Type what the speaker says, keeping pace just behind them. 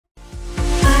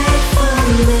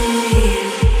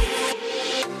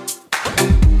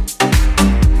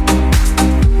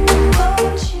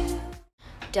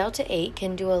Delta-8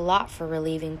 can do a lot for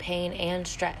relieving pain and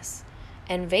stress,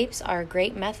 and vapes are a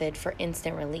great method for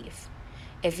instant relief.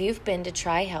 If you've been to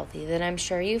Try Healthy, then I'm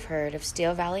sure you've heard of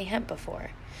Steel Valley Hemp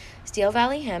before. Steel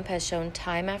Valley Hemp has shown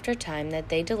time after time that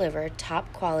they deliver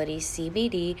top quality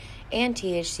CBD and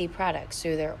THC products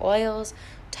through their oils,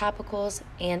 topicals,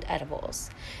 and edibles.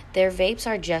 Their vapes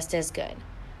are just as good.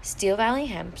 Steel Valley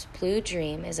Hemp's Blue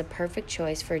Dream is a perfect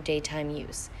choice for daytime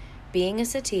use. Being a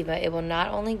sativa, it will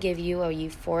not only give you a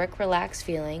euphoric, relaxed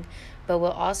feeling, but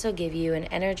will also give you an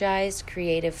energized,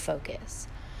 creative focus.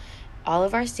 All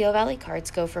of our Steel Valley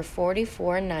carts go for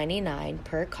 $44.99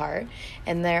 per cart,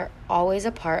 and they're always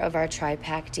a part of our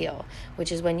tri-pack deal,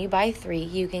 which is when you buy 3,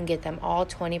 you can get them all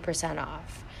 20%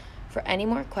 off. For any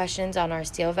more questions on our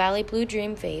Steel Valley Blue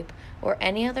Dream vape or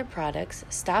any other products,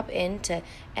 stop in to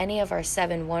any of our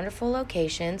 7 wonderful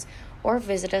locations or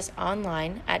visit us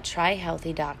online at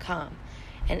tryhealthy.com.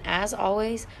 And as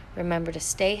always, remember to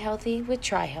stay healthy with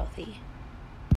Try Healthy.